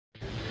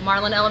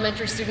Marlin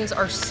Elementary students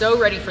are so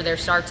ready for their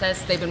STAAR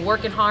test. They've been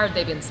working hard,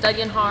 they've been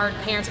studying hard,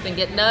 parents have been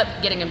getting up,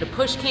 getting them to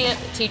push camp,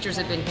 teachers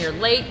have been here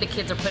late, the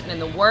kids are putting in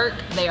the work,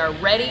 they are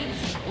ready.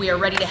 We are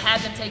ready to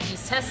have them take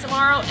these tests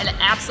tomorrow and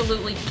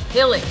absolutely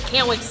kill it.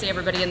 Can't wait to see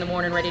everybody in the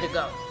morning ready to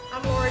go.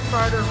 I'm Lori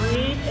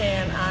Carter-Reed,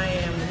 and I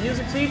am the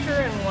music teacher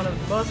and one of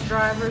the bus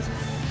drivers,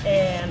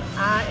 and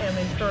I am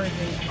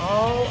encouraging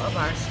all of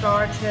our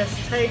STAAR test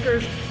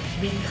takers,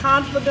 be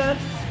confident,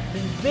 be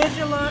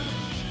vigilant.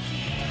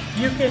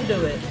 You can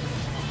do it.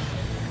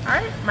 All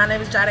right, my name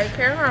is Jade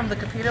Carroll. I'm the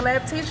computer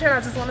lab teacher. I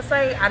just want to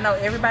say, I know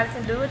everybody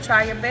can do it.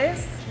 Try your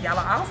best. Y'all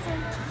are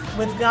awesome.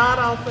 With God,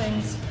 all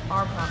things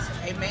are possible.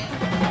 Amen.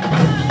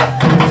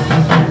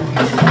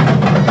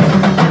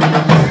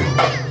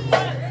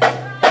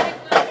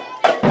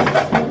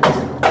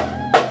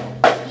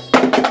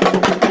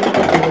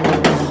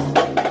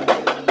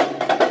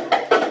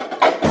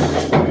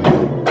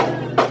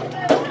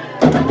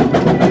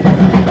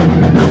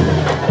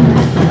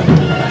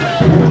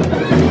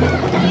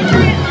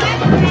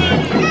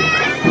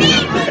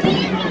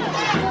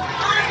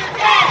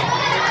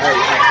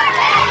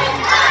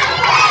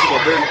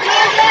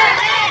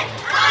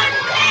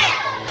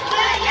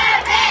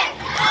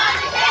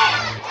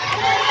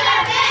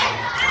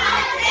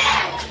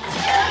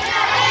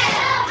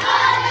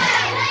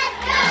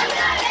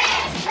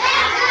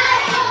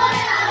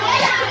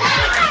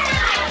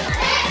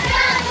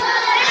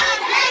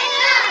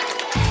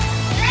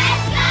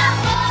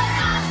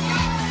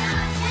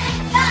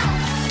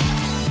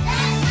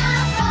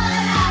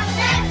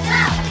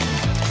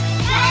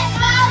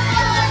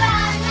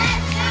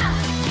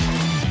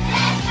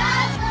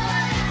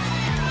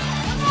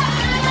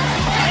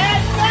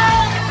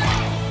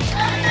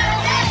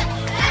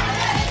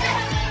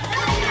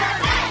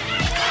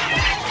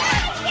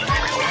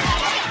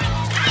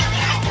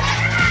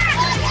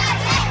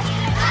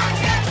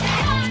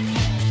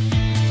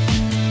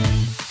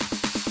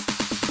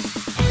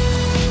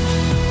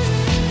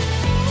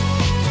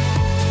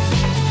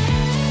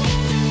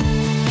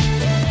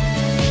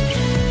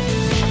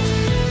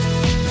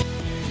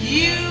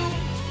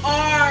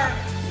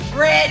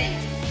 Ready.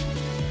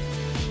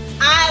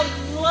 I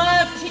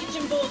love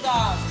teaching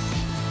Bulldogs.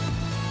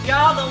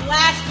 Y'all, the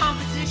last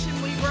competition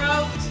we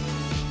wrote,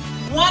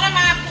 one of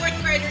my fourth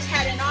graders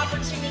had an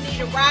opportunity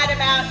to write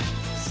about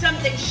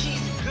something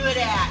she's good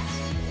at.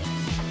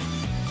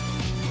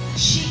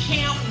 She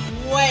can't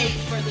wait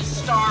for the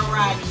STAAR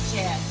writing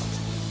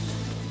test.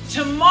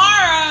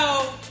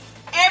 Tomorrow,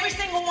 every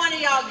single one of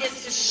y'all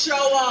gets to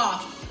show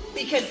off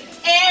because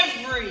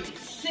every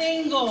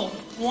single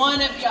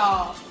one of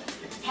y'all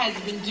has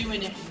been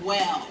doing it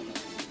well.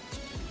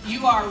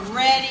 You are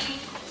ready.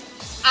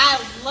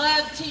 I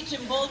love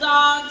teaching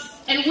Bulldogs.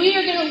 And we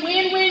are going to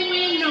win, win,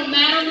 win no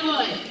matter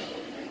what.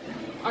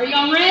 Are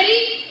y'all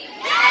ready?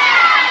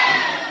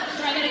 Yeah!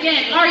 Try that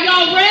again. Are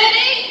y'all ready?